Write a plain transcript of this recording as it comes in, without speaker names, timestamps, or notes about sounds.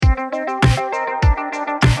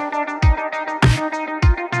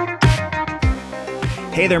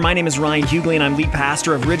Hey there, my name is Ryan Hughley, and I'm lead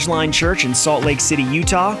pastor of Ridgeline Church in Salt Lake City,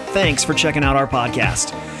 Utah. Thanks for checking out our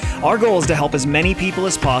podcast. Our goal is to help as many people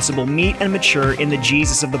as possible meet and mature in the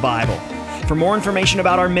Jesus of the Bible. For more information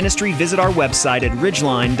about our ministry, visit our website at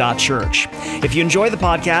ridgeline.church. If you enjoy the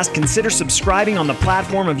podcast, consider subscribing on the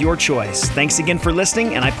platform of your choice. Thanks again for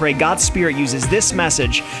listening, and I pray God's Spirit uses this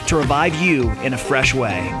message to revive you in a fresh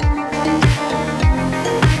way.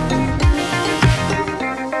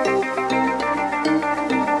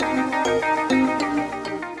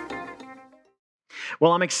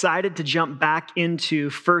 Well, I'm excited to jump back into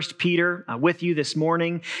 1 Peter with you this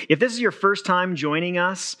morning. If this is your first time joining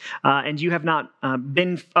us and you have not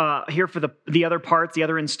been here for the other parts, the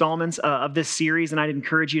other installments of this series, then I'd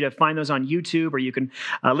encourage you to find those on YouTube or you can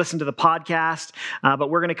listen to the podcast. But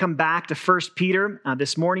we're going to come back to 1 Peter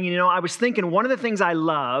this morning. You know, I was thinking one of the things I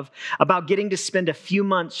love about getting to spend a few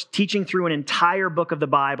months teaching through an entire book of the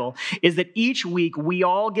Bible is that each week we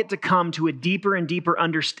all get to come to a deeper and deeper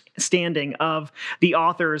understanding of the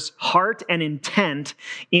author's heart and intent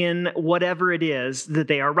in whatever it is that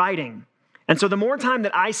they are writing. And so the more time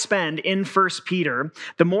that I spend in 1 Peter,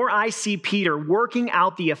 the more I see Peter working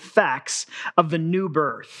out the effects of the new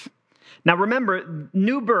birth. Now remember,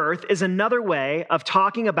 new birth is another way of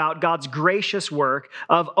talking about God's gracious work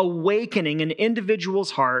of awakening an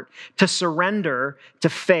individual's heart to surrender to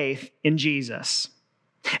faith in Jesus.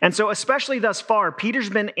 And so especially thus far,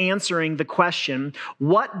 Peter's been answering the question,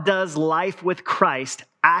 what does life with Christ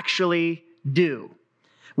actually do?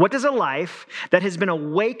 What does a life that has been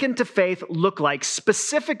awakened to faith look like,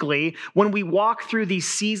 specifically when we walk through these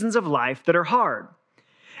seasons of life that are hard?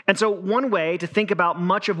 And so one way to think about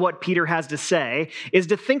much of what Peter has to say is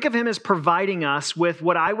to think of him as providing us with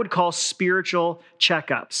what I would call spiritual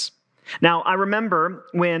checkups. Now, I remember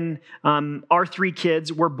when our three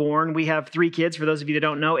kids were born. We have three kids, for those of you that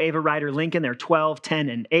don't know, Ava, Ryder, Lincoln. They're 12, 10,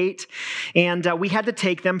 and 8. And we had to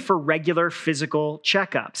take them for regular physical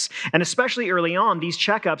checkups. And especially early on, these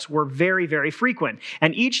checkups were very, very frequent.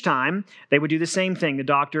 And each time, they would do the same thing. The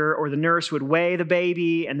doctor or the nurse would weigh the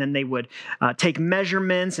baby, and then they would take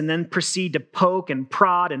measurements and then proceed to poke and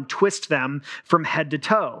prod and twist them from head to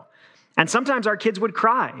toe. And sometimes our kids would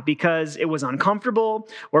cry because it was uncomfortable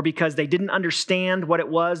or because they didn't understand what it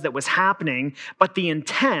was that was happening. But the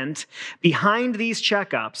intent behind these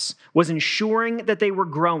checkups was ensuring that they were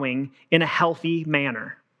growing in a healthy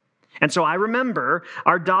manner. And so I remember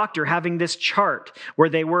our doctor having this chart where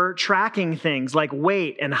they were tracking things like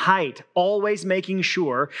weight and height, always making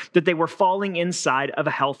sure that they were falling inside of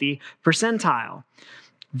a healthy percentile.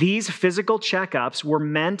 These physical checkups were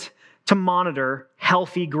meant to monitor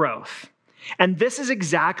healthy growth. And this is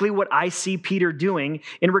exactly what I see Peter doing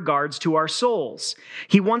in regards to our souls.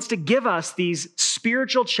 He wants to give us these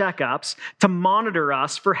spiritual checkups to monitor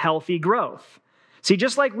us for healthy growth. See,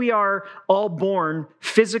 just like we are all born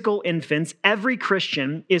physical infants, every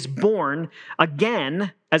Christian is born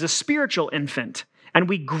again as a spiritual infant. And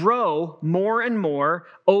we grow more and more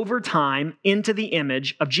over time into the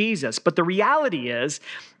image of Jesus. But the reality is,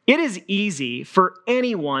 it is easy for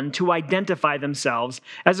anyone to identify themselves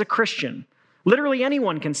as a Christian. Literally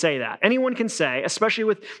anyone can say that. Anyone can say, especially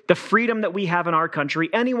with the freedom that we have in our country,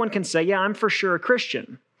 anyone can say, yeah, I'm for sure a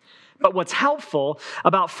Christian. But what's helpful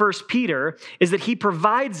about 1 Peter is that he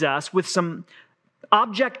provides us with some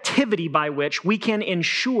objectivity by which we can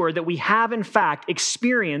ensure that we have, in fact,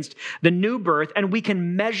 experienced the new birth and we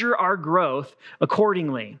can measure our growth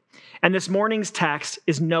accordingly. And this morning's text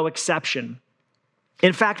is no exception.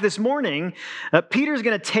 In fact, this morning, Peter's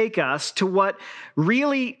going to take us to what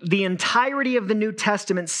really the entirety of the New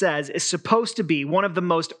Testament says is supposed to be one of the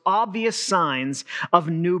most obvious signs of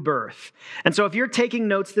new birth. And so if you're taking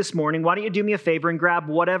notes this morning, why don't you do me a favor and grab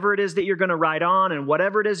whatever it is that you're going to write on and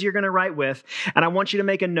whatever it is you're going to write with, and I want you to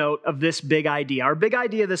make a note of this big idea. Our big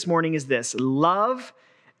idea this morning is this: love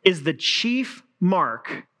is the chief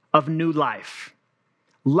mark of new life.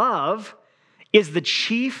 Love is the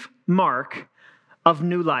chief mark of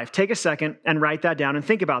new life. Take a second and write that down and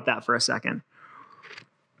think about that for a second.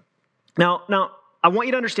 Now, I want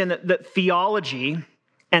you to understand that theology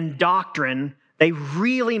and doctrine, they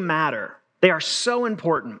really matter. They are so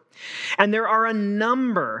important. And there are a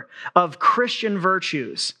number of Christian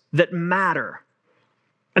virtues that matter.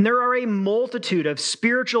 And there are a multitude of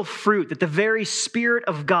spiritual fruit that the very Spirit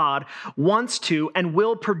of God wants to and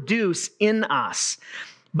will produce in us.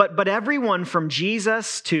 But everyone from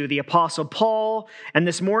Jesus to the Apostle Paul and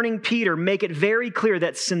this morning Peter make it very clear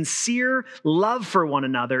that sincere love for one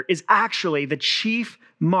another is actually the chief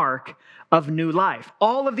mark of new life.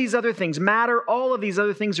 All of these other things matter. All of these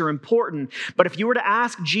other things are important. But if you were to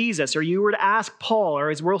ask Jesus, or you were to ask Paul, or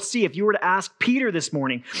as we'll see, if you were to ask Peter this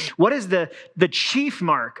morning, what is the chief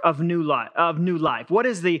mark of new life? What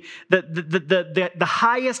is the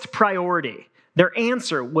highest priority? Their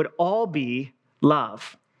answer would all be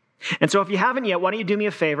love. And so if you haven't yet, why don't you do me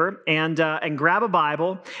a favor and grab a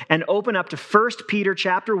Bible and open up to 1 Peter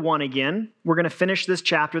chapter 1 again. We're going to finish this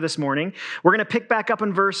chapter this morning. We're going to pick back up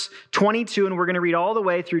in verse 22, and we're going to read all the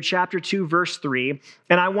way through chapter 2, verse 3.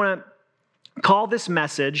 And I want to call this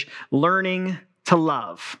message Learning to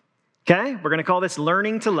Love. Okay? We're going to call this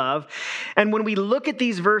Learning to Love. And when we look at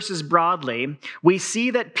these verses broadly, we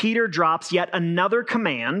see that Peter drops yet another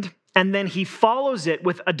command, and then he follows it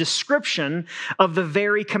with a description of the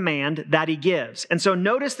very command that he gives. And so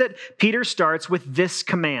notice that Peter starts with this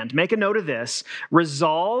command. Make a note of this.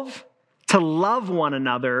 Resolve to love one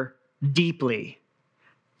another deeply.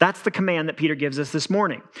 That's the command that Peter gives us this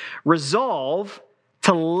morning. Resolve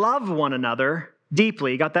to love one another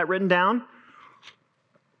deeply. You got that written down?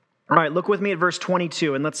 All right, look with me at verse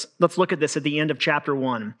 22, and let's look at this at the end of chapter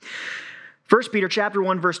 1. 1 Peter chapter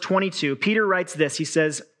 1, verse 22, Peter writes this. He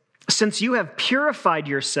says, "Since you have purified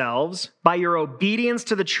yourselves by your obedience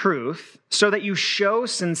to the truth, so that you show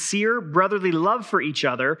sincere brotherly love for each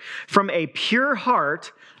other, from a pure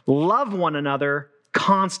heart, love one another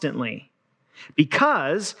constantly,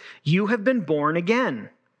 because you have been born again,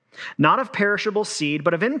 not of perishable seed,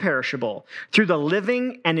 but of imperishable, through the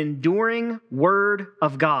living and enduring word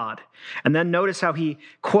of God." And then notice how he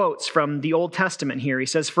quotes from the Old Testament here. He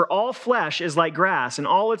says, "For all flesh is like grass, and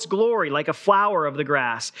all its glory like a flower of the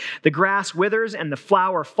grass. The grass withers and the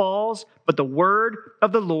flower falls, but the word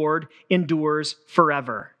of the Lord endures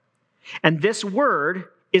forever. And this word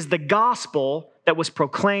is the gospel that was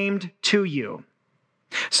proclaimed to you."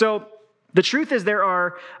 So, the truth is there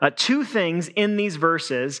are two things in these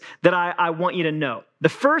verses that I want you to note. The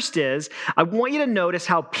first is, I want you to notice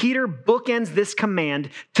how Peter bookends this command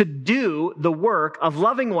to do the work of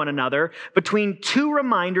loving one another between two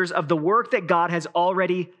reminders of the work that God has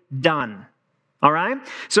already done. All right?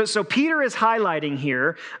 So Peter is highlighting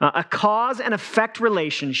here a cause and effect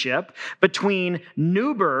relationship between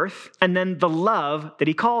new birth and then the love that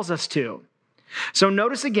he calls us to. So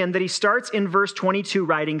notice again that he starts in verse 22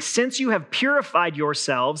 writing, "Since you have purified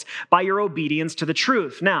yourselves by your obedience to the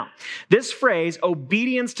truth." Now, this phrase,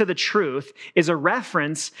 obedience to the truth, is a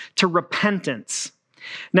reference to repentance.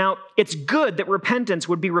 Now, it's good that repentance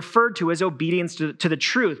would be referred to as obedience to the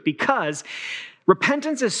truth, because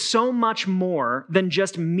repentance is so much more than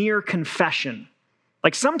just mere confession.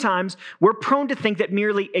 Like sometimes we're prone to think that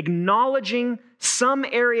merely acknowledging some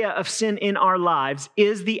area of sin in our lives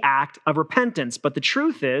is the act of repentance. But the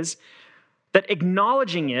truth is that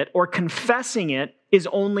acknowledging it or confessing it is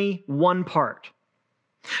only one part.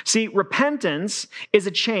 See, repentance is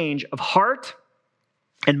a change of heart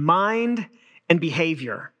and mind and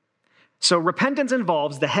behavior. So repentance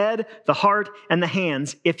involves the head, the heart, and the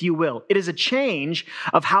hands, if you will. It is a change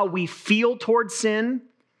of how we feel towards sin.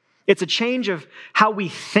 It's a change of how we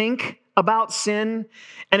think about sin,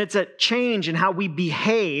 and it's a change in how we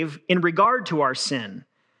behave in regard to our sin.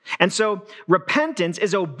 And so repentance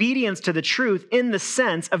is obedience to the truth in the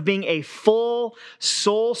sense of being a full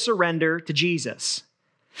soul surrender to Jesus.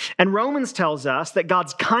 And Romans tells us that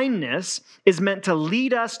God's kindness is meant to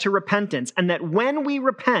lead us to repentance, and that when we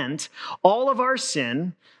repent, all of our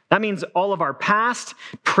sin, that means all of our past,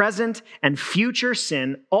 present, and future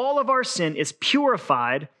sin, all of our sin is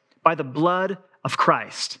purified by the blood of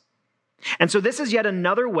Christ. And so this is yet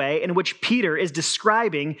another way in which Peter is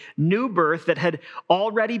describing new birth that had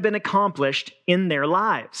already been accomplished in their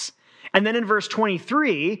lives. And then in verse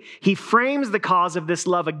 23, he frames the cause of this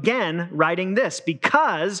love again, writing this,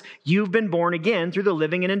 "Because you've been born again through the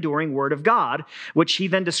living and enduring word of God," which he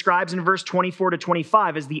then describes in verse 24 to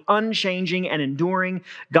 25 as the unchanging and enduring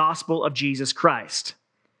gospel of Jesus Christ.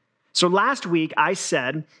 So last week I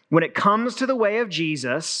said, when it comes to the way of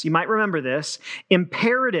Jesus, you might remember this,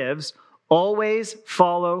 imperatives always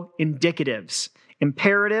follow indicatives.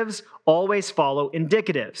 Imperatives always follow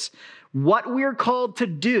indicatives. What we're called to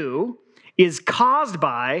do is caused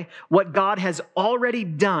by what God has already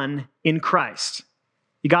done in Christ.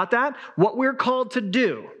 You got that? What we're called to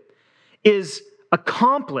do is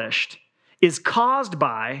accomplished, is caused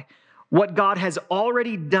by what God has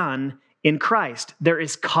already done in Christ. There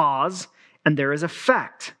is cause and there is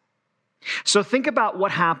effect. So think about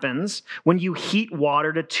what happens when you heat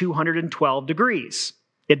water to 212 degrees.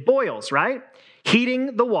 It boils, right?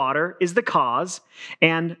 Heating the water is the cause,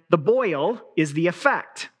 and the boil is the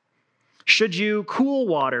effect. Should you cool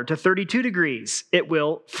water to 32 degrees, it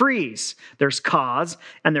will freeze. There's cause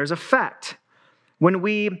and there's effect. When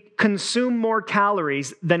we consume more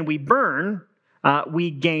calories than we burn,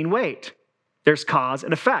 we gain weight. There's cause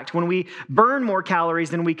and effect. When we burn more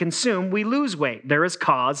calories than we consume, we lose weight. There is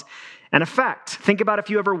cause and effect. Think about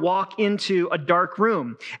if you ever walk into a dark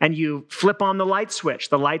room and you flip on the light switch,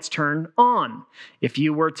 the lights turn on. If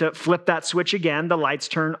you were to flip that switch again, the lights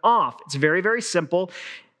turn off. It's very, very simple.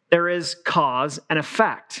 There is cause and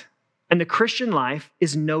effect. And the Christian life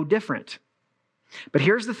is no different. But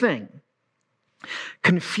here's the thing.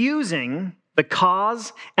 Confusing the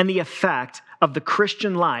cause and the effect of the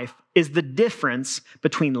Christian life is the difference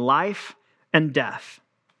between life and death.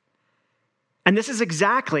 And this is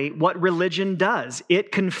exactly what religion does.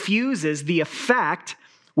 It confuses the effect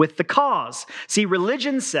with the cause. See,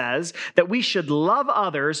 religion says that we should love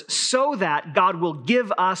others so that God will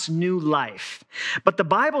give us new life. But the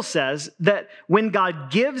Bible says that when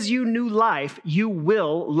God gives you new life, you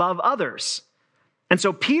will love others. And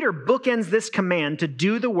so Peter bookends this command to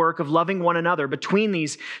do the work of loving one another between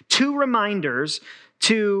these two reminders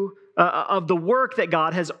of the work that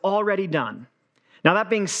God has already done. Now,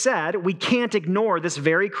 that being said, we can't ignore this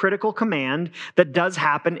very critical command that does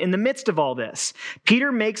happen in the midst of all this.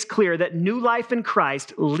 Peter makes clear that new life in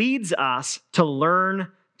Christ leads us to learn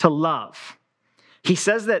to love. He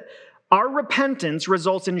says that our repentance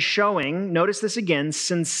results in showing, notice this again,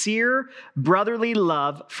 sincere brotherly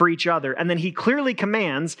love for each other. And then he clearly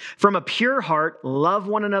commands, from a pure heart, love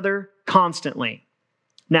one another constantly.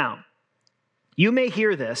 Now, you may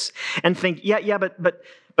hear this and think,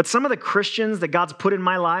 but some of the Christians that God's put in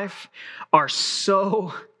my life are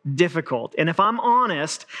so difficult. And if I'm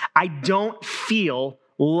honest, I don't feel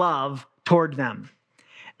love toward them.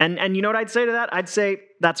 And you know what I'd say to that? I'd say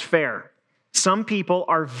that's fair. Some people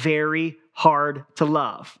are very hard to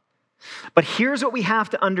love. But here's what we have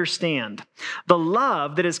to understand. The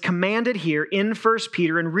love that is commanded here in 1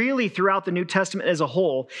 Peter and really throughout the New Testament as a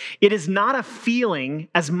whole, it is not a feeling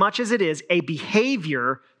as much as it is a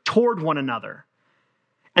behavior toward one another.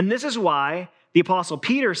 And this is why the Apostle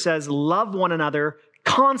Peter says, love one another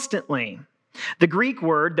constantly. The Greek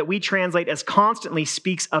word that we translate as constantly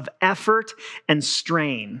speaks of effort and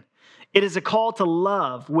strain. It is a call to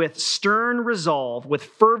love with stern resolve, with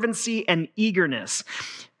fervency and eagerness.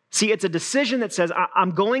 See, it's a decision that says,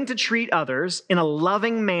 I'm going to treat others in a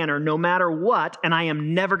loving manner no matter what, and I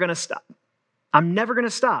am never going to stop. I'm never going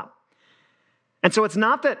to stop. And so it's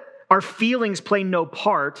not that our feelings play no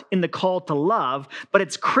part in the call to love, but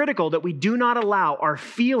it's critical that we do not allow our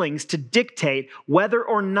feelings to dictate whether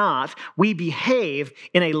or not we behave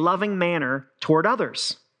in a loving manner toward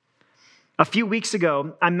others. A few weeks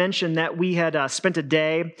ago, I mentioned that we had spent a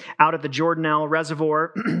day out at the Jordanelle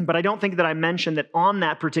Reservoir, but I don't think that I mentioned that on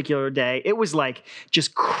that particular day, it was like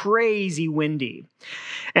just crazy windy.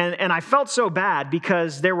 And I felt so bad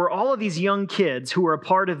because there were all of these young kids who were a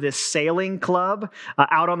part of this sailing club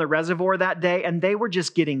out on the reservoir that day, and they were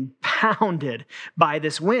just getting pounded by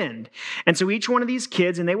this wind. And so each one of these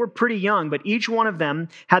kids, and they were pretty young, but each one of them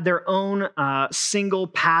had their own single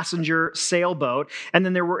passenger sailboat, and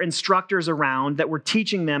then there were instructors around that were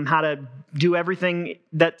teaching them how to do everything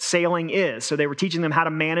that sailing is. So they were teaching them how to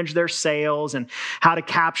manage their sails and how to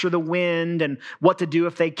capture the wind and what to do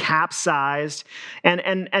if they capsized.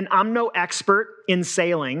 And I'm no expert in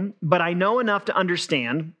sailing, but I know enough to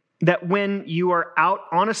understand that when you are out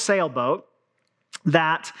on a sailboat,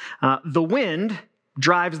 that the wind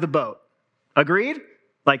drives the boat. Agreed?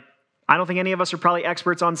 I don't think any of us are probably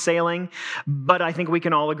experts on sailing, but I think we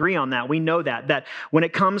can all agree on that. We know that when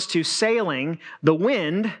it comes to sailing, the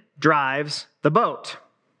wind drives the boat.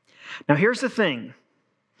 Now, here's the thing.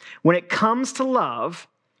 When it comes to love,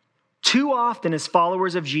 too often as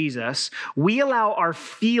followers of Jesus, we allow our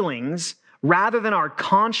feelings rather than our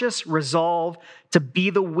conscious resolve to be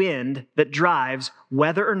the wind that drives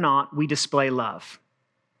whether or not we display love.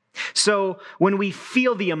 So when we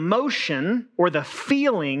feel the emotion or the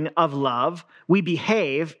feeling of love, we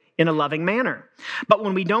behave in a loving manner. But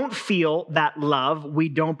when we don't feel that love, we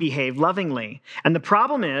don't behave lovingly. And the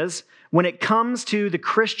problem is, when it comes to the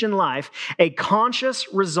Christian life, a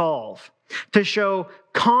conscious resolve to show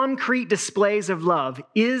concrete displays of love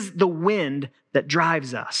is the wind that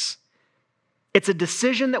drives us. It's a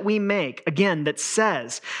decision that we make, again, that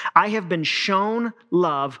says, I have been shown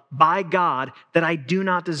love by God that I do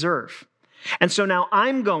not deserve. And so now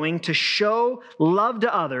I'm going to show love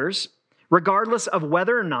to others, regardless of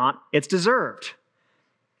whether or not it's deserved.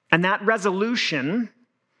 And that resolution,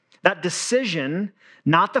 that decision,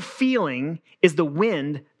 not the feeling, is the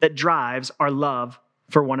wind that drives our love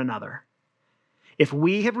for one another. if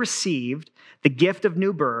we have received the gift of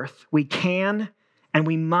new birth, we can and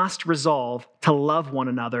we must resolve to love one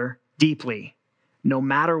another deeply, no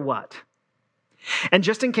matter what. And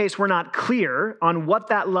just in case we're not clear on what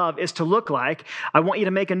that love is to look like, I want you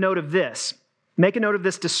to make a note of this. Make a note of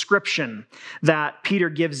this description that Peter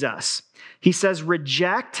gives us. He says,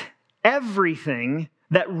 reject everything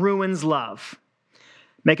that ruins love.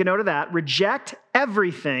 Make a note of that. Reject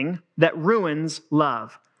everything that ruins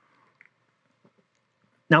love.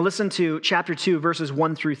 Now listen to chapter 2, verses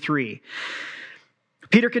 1 through 3.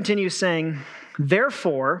 Peter continues saying,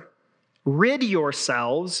 therefore, rid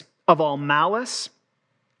yourselves of all malice,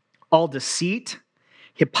 all deceit,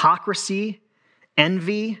 hypocrisy,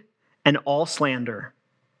 envy, and all slander.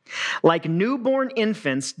 Like newborn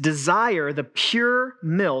infants, desire the pure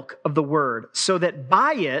milk of the word, so that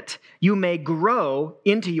by it you may grow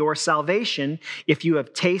into your salvation if you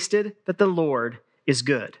have tasted that the Lord is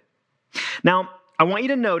good. Now, I want you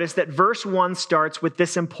to notice that verse 1 starts with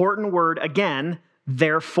this important word again,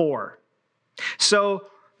 therefore. So,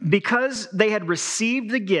 because they had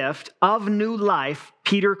received the gift of new life,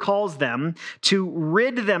 Peter calls them to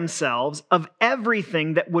rid themselves of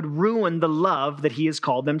everything that would ruin the love that he has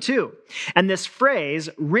called them to. And this phrase,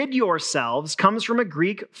 rid yourselves, comes from a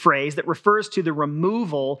Greek phrase that refers to the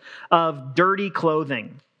removal of dirty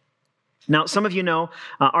clothing. Now, some of you know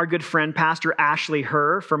our good friend, Pastor Ashley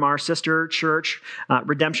Herr from our sister church,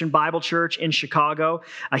 Redemption Bible Church in Chicago.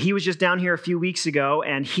 He was just down here a few weeks ago,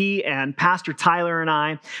 and he and Pastor Tyler and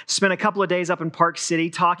I spent a couple of days up in Park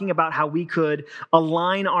City talking about how we could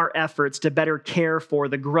align our efforts to better care for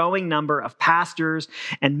the growing number of pastors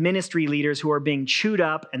and ministry leaders who are being chewed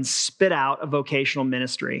up and spit out of vocational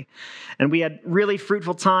ministry. And we had really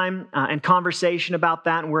fruitful time and conversation about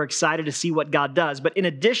that, and we're excited to see what God does. But in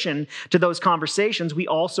addition to those conversations, we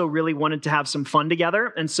also really wanted to have some fun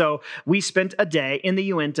together. And so we spent a day in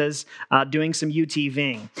the Uintas doing some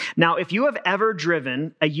UTVing. Now, if you have ever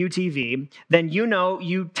driven a UTV, then you know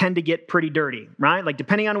you tend to get pretty dirty, right? Like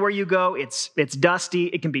depending on where you go, it's dusty.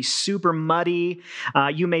 It can be super muddy.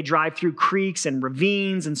 You may drive through creeks and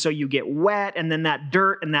ravines, and so you get wet, and then that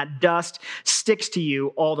dirt and that dust sticks to you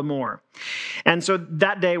all the more. And so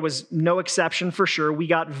that day was no exception for sure. We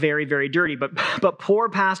got very, very dirty. But poor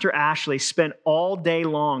Pastor Ashley spent all day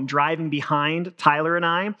long driving behind Tyler and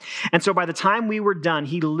I. And so by the time we were done,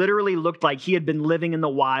 he literally looked like he had been living in the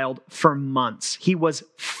wild for months. He was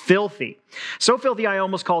filthy. So filthy, I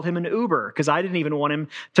almost called him an Uber because I didn't even want him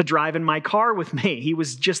to drive in my car with me. He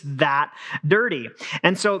was just that dirty.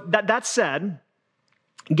 And so that said,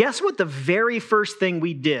 guess what the very first thing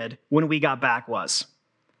we did when we got back was?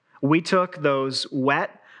 We took those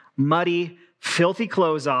wet, muddy, filthy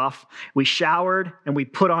clothes off, we showered, and we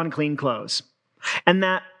put on clean clothes. And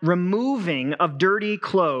that removing of dirty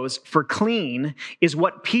clothes for clean is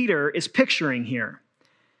what Peter is picturing here.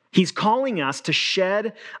 He's calling us to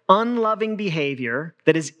shed unloving behavior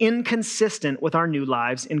that is inconsistent with our new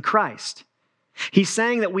lives in Christ. He's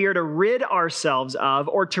saying that we are to rid ourselves of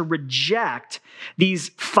or to reject these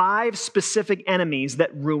 5 specific enemies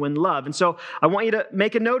that ruin love. And so I want you to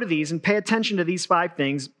make a note of these and pay attention to these 5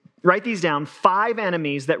 things. Write these down. 5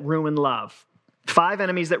 enemies that ruin love. 5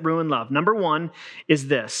 enemies that ruin love. Number 1 is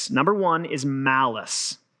this. Number 1 is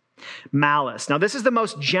malice. Malice. Now, this is the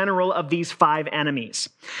most general of these 5 enemies.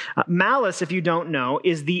 Malice, if you don't know,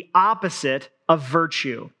 is the opposite of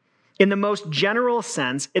virtue. In the most general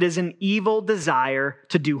sense, it is an evil desire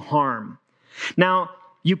to do harm. Now,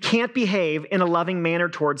 you can't behave in a loving manner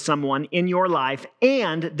towards someone in your life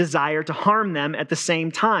and desire to harm them at the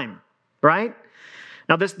same time, right?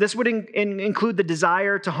 Now, this would include the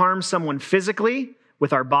desire to harm someone physically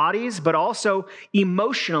with our bodies, but also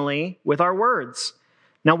emotionally with our words.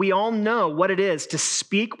 Now, we all know what it is to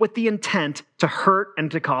speak with the intent to hurt and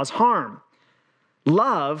to cause harm.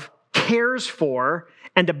 Love cares for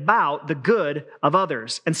and about the good of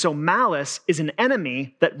others. And so malice is an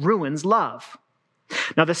enemy that ruins love.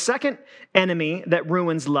 Now, the second enemy that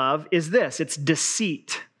ruins love is this. It's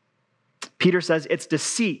deceit. Peter says it's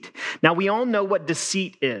deceit. Now, we all know what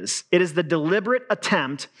deceit is. It is the deliberate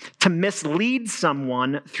attempt to mislead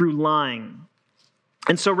someone through lying.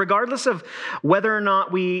 And so regardless of whether or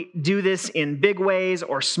not we do this in big ways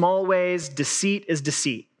or small ways, deceit is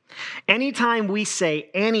deceit. Anytime we say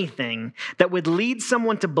anything that would lead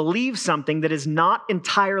someone to believe something that is not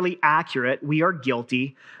entirely accurate, we are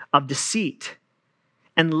guilty of deceit.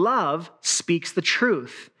 And love speaks the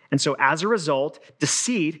truth. And so as a result,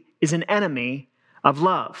 deceit is an enemy of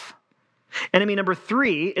love. Enemy number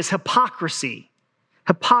 3 is hypocrisy.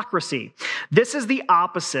 Hypocrisy. This is the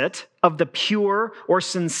opposite of the pure or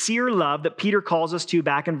sincere love that Peter calls us to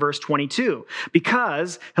back in verse 22,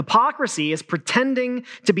 because hypocrisy is pretending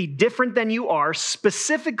to be different than you are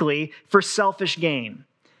specifically for selfish gain.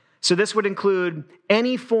 So this would include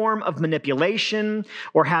any form of manipulation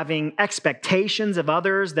or having expectations of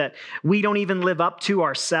others that we don't even live up to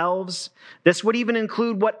ourselves. This would even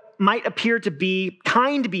include what might appear to be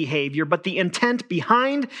kind behavior, but the intent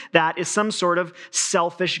behind that is some sort of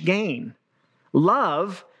selfish gain.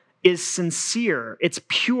 Love is sincere, it's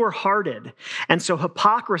pure-hearted, and so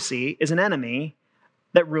hypocrisy is an enemy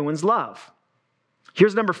that ruins love.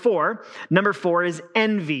 Here's number 4. Number 4 is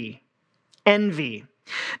envy. Envy.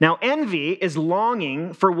 Now, envy is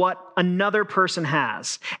longing for what another person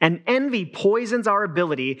has, and envy poisons our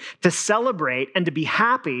ability to celebrate and to be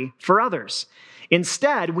happy for others.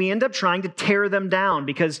 Instead, we end up trying to tear them down,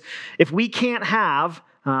 because if we can't have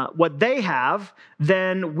what they have,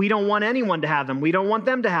 then we don't want anyone to have them. We don't want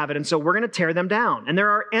them to have it, and so we're going to tear them down. And there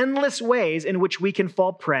are endless ways in which we can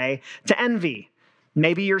fall prey to envy.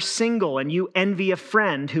 Maybe you're single and you envy a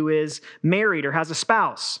friend who is married or has a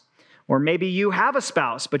spouse. Or maybe you have a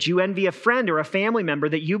spouse, but you envy a friend or a family member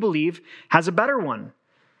that you believe has a better one.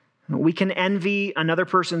 We can envy another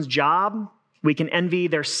person's job. We can envy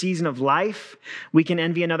their season of life. We can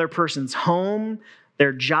envy another person's home,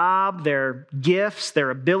 their job, their gifts, their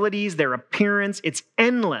abilities, their appearance. It's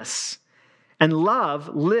endless. And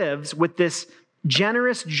love lives with this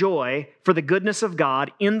generous joy for the goodness of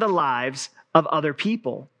God in the lives of other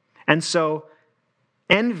people. And so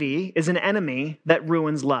envy is an enemy that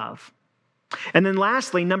ruins love. And then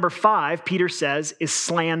lastly, number 5, Peter says, is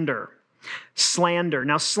slander. Slander.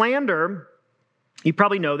 Now, slander, you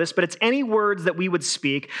probably know this, but it's any words that we would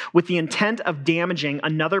speak with the intent of damaging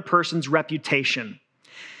another person's reputation.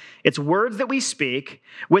 It's words that we speak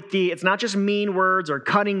it's not just mean words or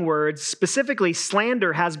cutting words. Specifically,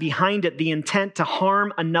 slander has behind it the intent to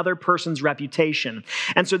harm another person's reputation.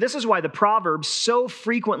 And so this is why the Proverbs so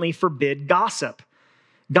frequently forbid gossip.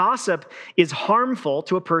 Gossip is harmful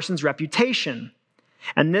to a person's reputation.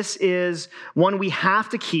 And this is one we have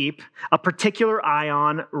to keep a particular eye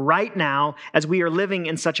on right now as we are living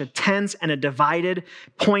in such a tense and a divided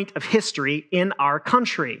point of history in our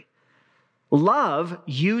country. Love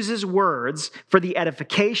uses words for the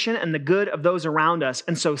edification and the good of those around us.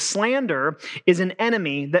 And so slander is an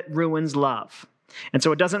enemy that ruins love. And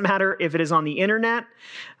so it doesn't matter if it is on the internet,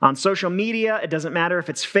 on social media, it doesn't matter if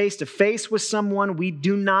it's face-to-face with someone. We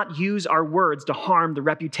do not use our words to harm the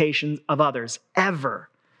reputations of others, ever.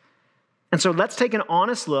 And so let's take an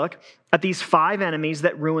honest look at these 5 enemies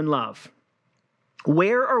that ruin love.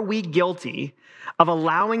 Where are we guilty of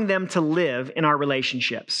allowing them to live in our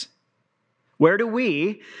relationships? Where do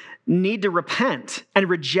we need to repent and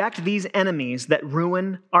reject these enemies that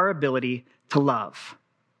ruin our ability to love?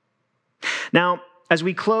 Now, as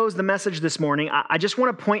we close the message this morning, I just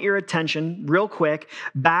want to point your attention real quick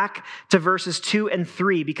back to verses 2 and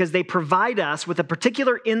 3, because they provide us with a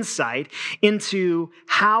particular insight into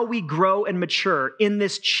how we grow and mature in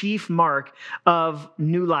this chief mark of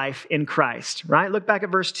new life in Christ, right? Look back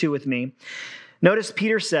at verse 2 with me. Notice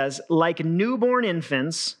Peter says, like newborn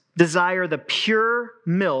infants, desire the pure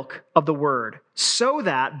milk of the word, so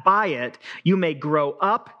that by it you may grow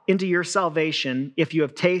up into your salvation if you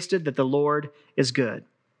have tasted that the Lord is good.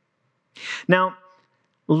 Now,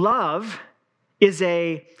 love is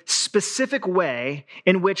a specific way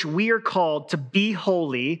in which we are called to be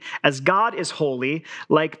holy as God is holy,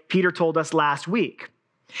 like Peter told us last week.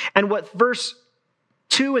 And what verse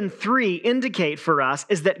 2 and 3 indicate for us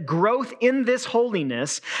is that growth in this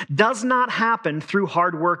holiness does not happen through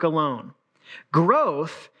hard work alone.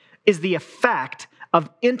 Growth is the effect of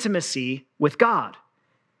intimacy with God.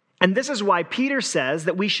 And this is why Peter says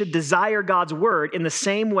that we should desire God's word in the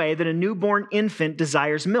same way that a newborn infant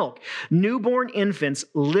desires milk. Newborn infants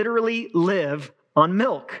literally live on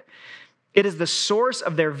milk. It is the source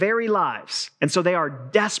of their very lives, and so they are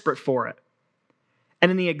desperate for it. And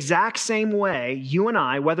in the exact same way, you and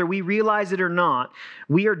I, whether we realize it or not,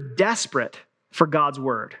 we are desperate for God's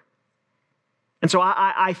word. And so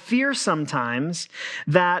I fear sometimes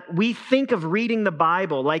that we think of reading the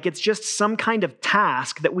Bible like it's just some kind of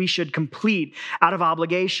task that we should complete out of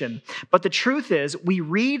obligation. But the truth is, we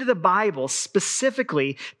read the Bible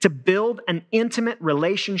specifically to build an intimate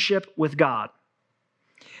relationship with God.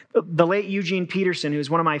 The late Eugene Peterson, who's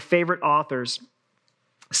one of my favorite authors,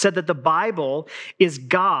 said that the Bible is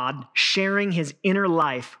God sharing his inner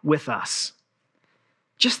life with us.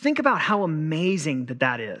 Just think about how amazing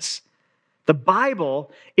that is. The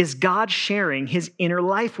Bible is God sharing his inner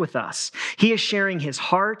life with us. He is sharing his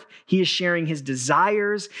heart. He is sharing his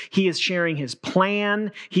desires. He is sharing his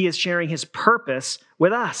plan. He is sharing his purpose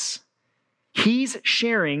with us. He's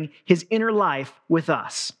sharing his inner life with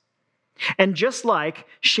us. And just like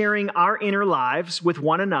sharing our inner lives with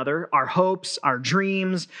one another, our hopes, our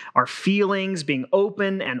dreams, our feelings, being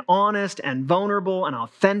open and honest and vulnerable and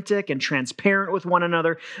authentic and transparent with one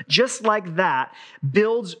another, just like that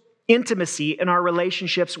builds intimacy in our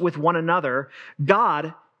relationships with one another,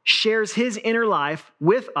 God shares his inner life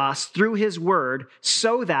with us through his word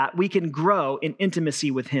so that we can grow in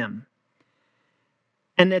intimacy with him.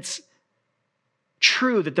 And it's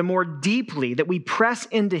true that the more deeply that we press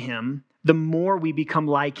into him, the more we become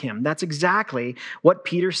like him. That's exactly what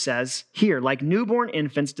Peter says here. Like newborn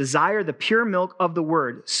infants, desire the pure milk of the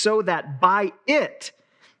word, so that by it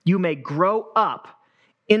you may grow up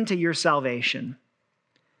into your salvation.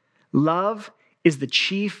 Love is the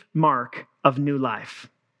chief mark of new life.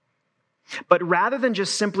 But rather than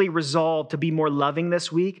just simply resolve to be more loving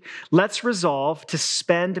this week, let's resolve to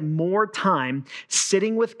spend more time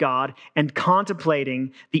sitting with God and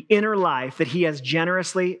contemplating the inner life that he has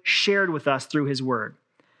generously shared with us through his word.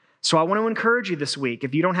 So I want to encourage you this week,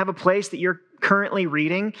 if you don't have a place that you're currently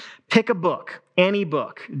reading, pick a book, any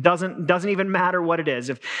book. Doesn't even matter what it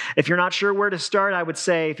is. If you're not sure where to start, I would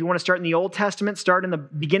say if you want to start in the Old Testament, start in the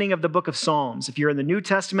beginning of the book of Psalms. If you're in the New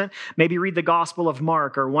Testament, maybe read the Gospel of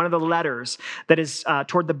Mark or one of the letters that is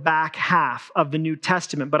toward the back half of the New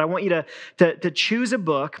Testament. But I want you to choose a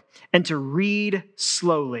book and to read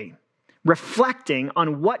slowly, reflecting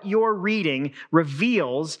on what you're reading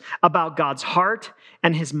reveals about God's heart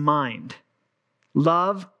and his mind.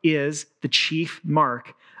 Love is the chief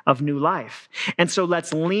mark of new life. And so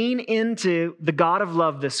let's lean into the God of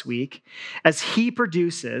love this week as he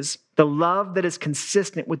produces the love that is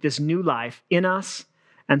consistent with this new life in us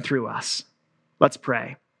and through us. Let's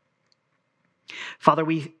pray. Father,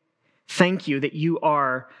 we thank you that you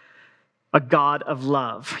are a God of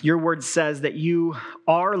love. Your word says that you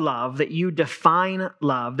are love, that you define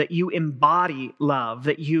love, that you embody love,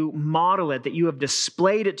 that you model it, that you have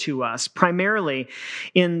displayed it to us, primarily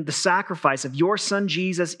in the sacrifice of your son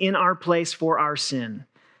Jesus in our place for our sin.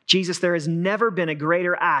 Jesus, there has never been a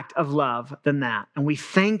greater act of love than that, and we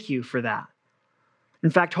thank you for that. In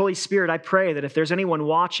fact, Holy Spirit, I pray that if there's anyone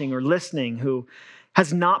watching or listening who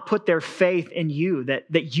has not put their faith in you,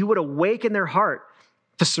 that you would awaken their heart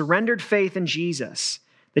to surrendered faith in Jesus,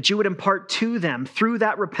 that you would impart to them through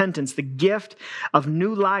that repentance the gift of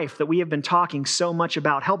new life that we have been talking so much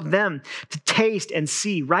about. Help them to taste and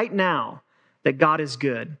see right now that God is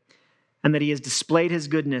good and that he has displayed his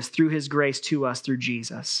goodness through his grace to us through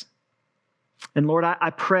Jesus. And Lord,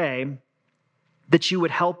 I pray that you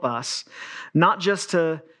would help us not just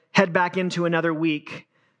to head back into another week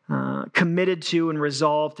committed to and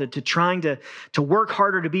resolved to trying to work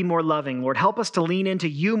harder to be more loving. Lord, help us to lean into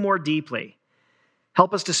you more deeply.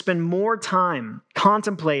 Help us to spend more time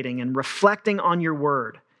contemplating and reflecting on your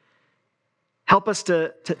word. Help us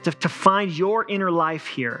to find your inner life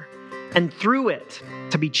here, and through it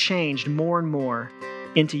to be changed more and more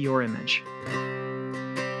into your image.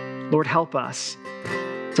 Lord, help us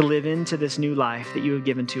to live into this new life that you have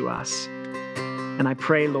given to us. And I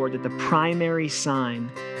pray, Lord, that the primary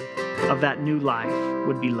sign of that new life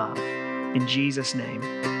would be love. In Jesus' name,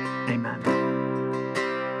 amen.